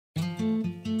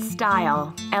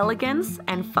Style, elegance,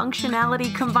 and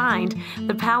functionality combined,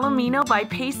 the Palomino by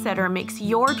Pacesetter makes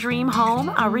your dream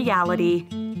home a reality.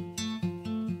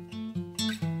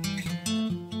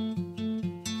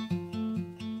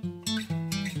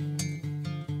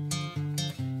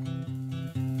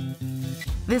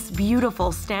 This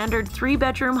beautiful standard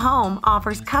 3-bedroom home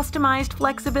offers customized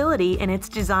flexibility in its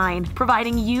design,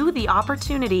 providing you the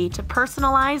opportunity to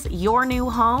personalize your new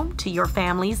home to your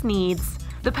family's needs.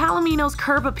 The Palomino's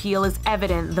curb appeal is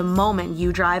evident the moment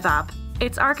you drive up.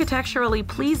 Its architecturally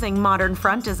pleasing modern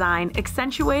front design,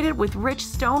 accentuated with rich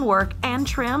stonework and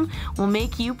trim, will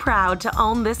make you proud to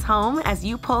own this home as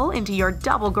you pull into your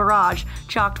double garage,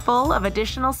 chocked full of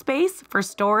additional space for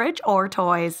storage or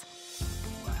toys.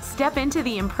 Step into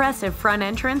the impressive front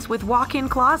entrance with walk-in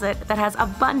closet that has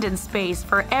abundant space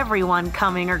for everyone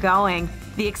coming or going.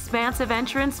 The expansive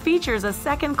entrance features a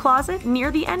second closet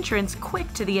near the entrance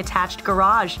quick to the attached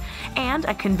garage and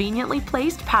a conveniently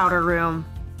placed powder room.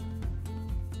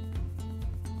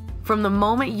 From the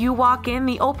moment you walk in,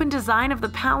 the open design of the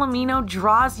Palomino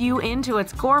draws you into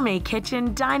its gourmet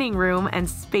kitchen, dining room, and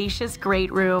spacious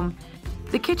great room.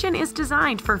 The kitchen is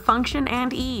designed for function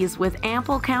and ease with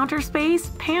ample counter space,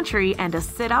 pantry, and a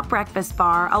sit-up breakfast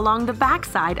bar along the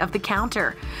backside of the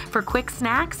counter for quick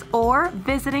snacks or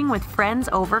visiting with friends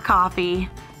over coffee.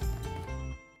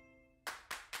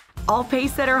 All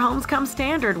Pacesetter homes come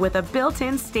standard with a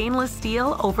built-in stainless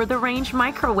steel over-the-range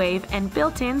microwave and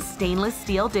built-in stainless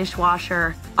steel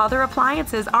dishwasher. Other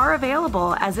appliances are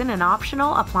available as in an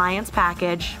optional appliance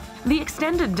package. The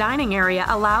extended dining area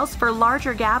allows for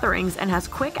larger gatherings and has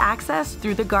quick access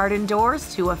through the garden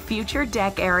doors to a future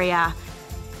deck area.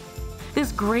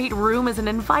 This great room is an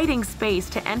inviting space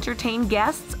to entertain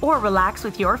guests or relax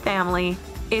with your family.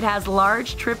 It has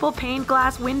large triple pane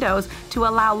glass windows to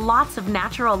allow lots of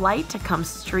natural light to come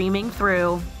streaming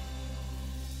through.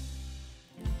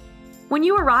 When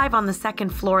you arrive on the second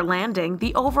floor landing,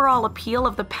 the overall appeal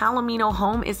of the Palomino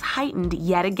home is heightened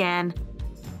yet again.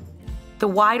 The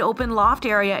wide open loft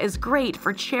area is great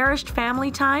for cherished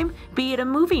family time, be it a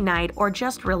movie night or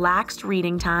just relaxed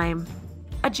reading time.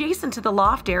 Adjacent to the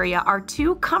loft area are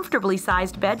 2 comfortably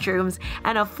sized bedrooms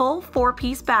and a full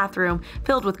 4-piece bathroom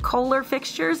filled with Kohler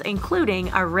fixtures,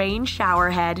 including a rain shower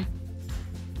head.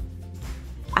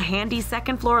 A handy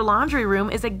second-floor laundry room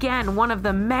is again one of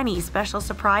the many special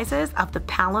surprises of the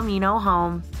Palomino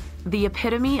home. The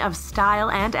epitome of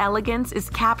style and elegance is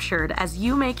captured as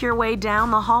you make your way down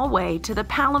the hallway to the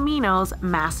Palomino's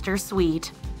master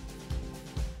suite.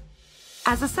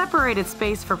 As a separated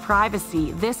space for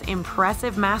privacy, this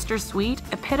impressive master suite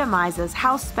epitomizes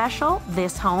how special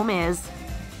this home is.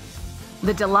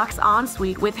 The deluxe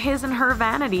ensuite with his and her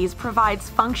vanities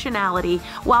provides functionality,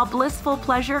 while blissful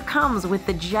pleasure comes with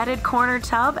the jetted corner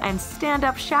tub and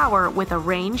stand-up shower with a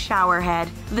rain shower head.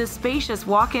 The spacious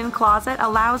walk-in closet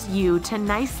allows you to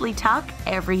nicely tuck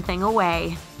everything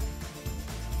away.